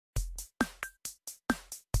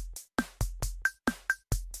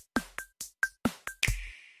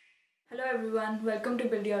everyone, welcome to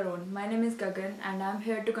Build Your Own. My name is Gagan and I'm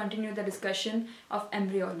here to continue the discussion of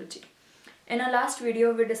embryology. In our last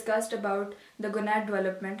video, we discussed about the gonad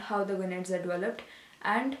development, how the gonads are developed,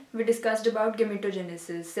 and we discussed about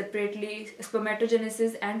gametogenesis, separately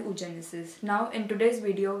spermatogenesis and oogenesis. Now in today's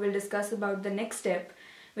video, we'll discuss about the next step,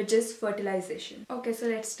 which is fertilization. Okay, so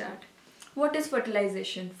let's start. What is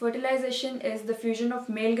fertilization? Fertilization is the fusion of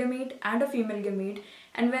male gamete and a female gamete,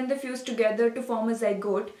 and when they fuse together to form a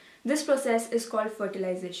zygote, this process is called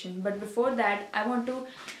fertilization. But before that, I want to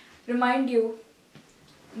remind you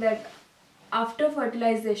that after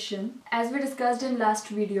fertilization, as we discussed in last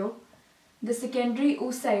video, the secondary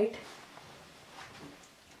oocyte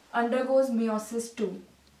undergoes meiosis II.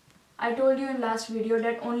 I told you in last video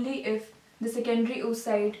that only if the secondary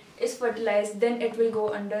oocyte is fertilized, then it will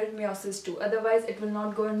go under meiosis II. Otherwise, it will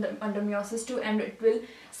not go under meiosis II and it will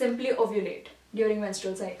simply ovulate during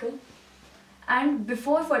menstrual cycle. And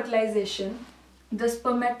before fertilization, the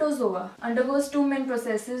spermatozoa undergoes two main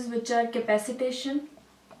processes, which are capacitation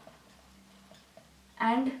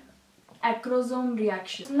and acrosome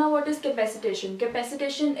reaction. Now, what is capacitation?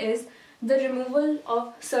 Capacitation is the removal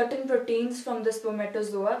of certain proteins from the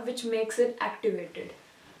spermatozoa which makes it activated.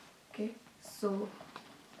 Okay, so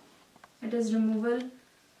it is removal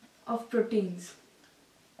of proteins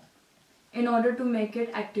in order to make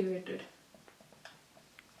it activated.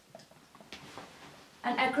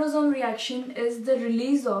 An acrosome reaction is the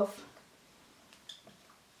release of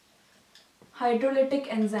hydrolytic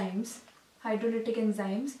enzymes.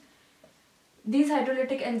 These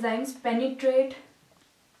hydrolytic enzymes penetrate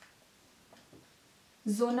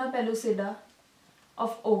zona pellucida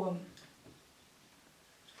of ovum.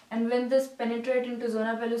 And when this penetrate into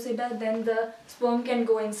zona pellucida, then the sperm can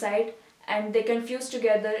go inside and they can fuse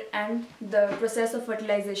together and the process of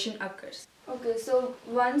fertilization occurs. Okay, so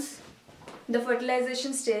once the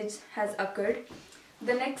fertilization stage has occurred,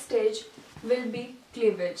 the next stage will be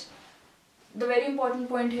cleavage. The very important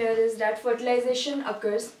point here is that fertilization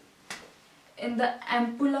occurs in the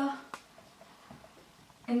ampulla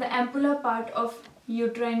part of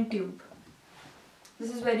uterine tube.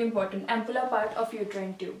 This is very important, ampulla part of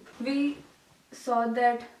uterine tube. We saw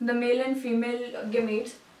that the male and female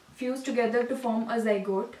gametes fuse together to form a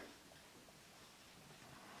zygote.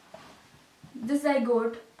 This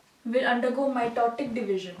zygote will undergo mitotic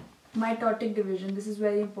division. This is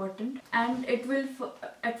very important, and it will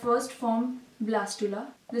at first form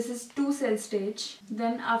blastula. This is 2-cell stage.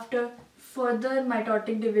 Then after further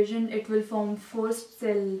mitotic division, it will form first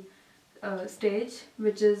cell stage,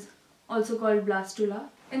 which is also called blastula.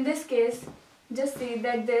 In this case, just see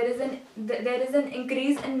that there is an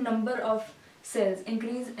increase in number of cells,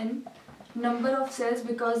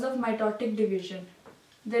 because of mitotic division.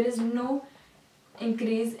 There is no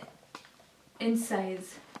increase in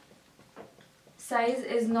size. Size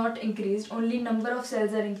is not increased, only number of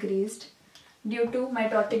cells are increased due to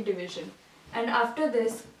mitotic division. And after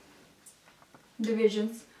this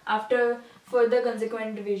divisions, after further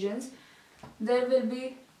consequent divisions, there will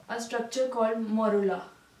be a structure called morula.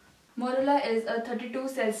 Morula is a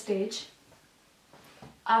 32-cell stage.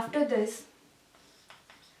 After this,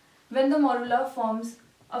 when the morula forms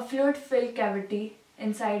a fluid-filled cavity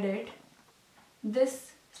inside it,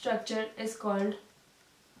 this structure is called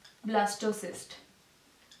blastocyst.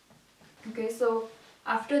 Okay, so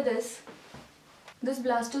after this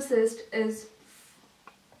blastocyst is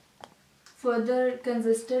further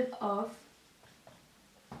consisted of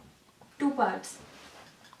two parts,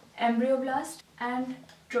 embryoblast and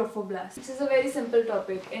trophoblast. This is a very simple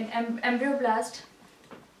topic. In embryoblast,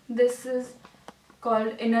 this is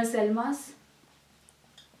called inner cell mass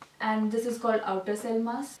and this is called outer cell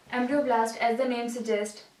mass. Embryoblast, as the name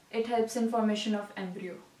suggests, it helps in formation of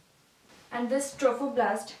embryo. And this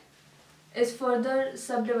trophoblast is further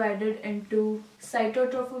subdivided into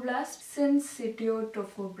cytotrophoblast,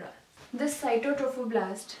 syncytiotrophoblast. This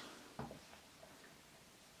cytotrophoblast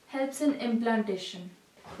helps in implantation.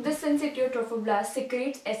 This syncytiotrophoblast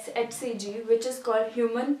secretes HCG, which is called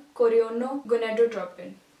human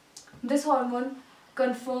chorionogonadotropin. This hormone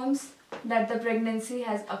confirms that the pregnancy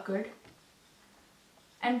has occurred,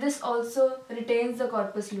 and this also retains the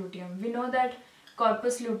corpus luteum. We know that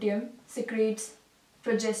corpus luteum secretes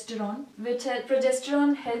progesterone, which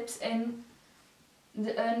progesterone helps in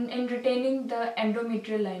retaining the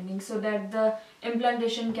endometrial lining so that the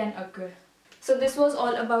implantation can occur. So this was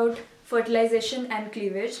all about fertilization and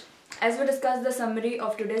cleavage. As we discussed the summary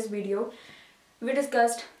of today's video, we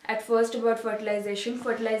discussed at first about fertilization.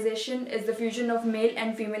 Fertilization is the fusion of male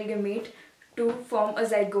and female gamete to form a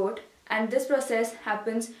zygote, and this process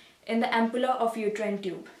happens in the ampulla of uterine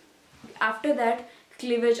tube. After that,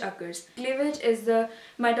 cleavage occurs. Cleavage is the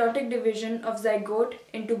mitotic division of zygote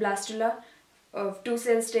into blastula of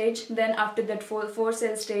 2-cell stage, then after that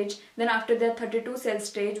 4-cell stage, then after that 32-cell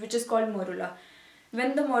stage, which is called morula.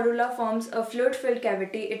 When the morula forms a fluid-filled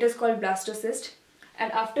cavity, it is called blastocyst,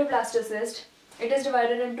 and after blastocyst, it is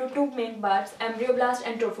divided into two main parts, embryoblast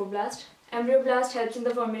and trophoblast. Embryoblast helps in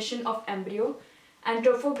the formation of embryo, and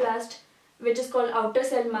trophoblast, which is called outer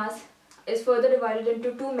cell mass, is further divided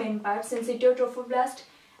into two main parts, syncytiotrophoblast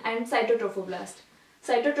and cytotrophoblast.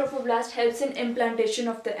 Cytotrophoblast helps in implantation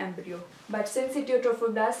of the embryo, but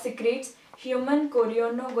syncytiotrophoblast secretes human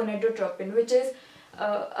chorionogonadotropin, which is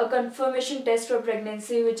a confirmation test for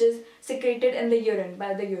pregnancy, which is secreted in the urine,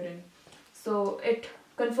 by the urine. So it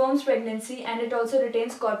confirms pregnancy, and it also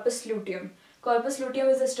retains corpus luteum. Corpus luteum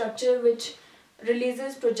is a structure which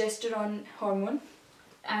releases progesterone hormone,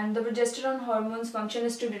 and the progesterone hormone's function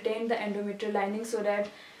is to retain the endometrial lining so that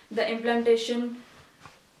the implantation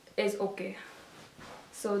is okay.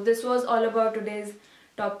 So this was all about today's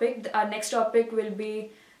topic. Our next topic will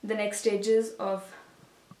be the next stages of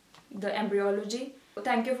the embryology.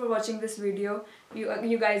 Thank you for watching this video.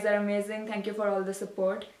 You guys are amazing. Thank you for all the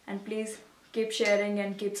support, and please keep sharing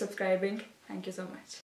and keep subscribing. Thank you so much.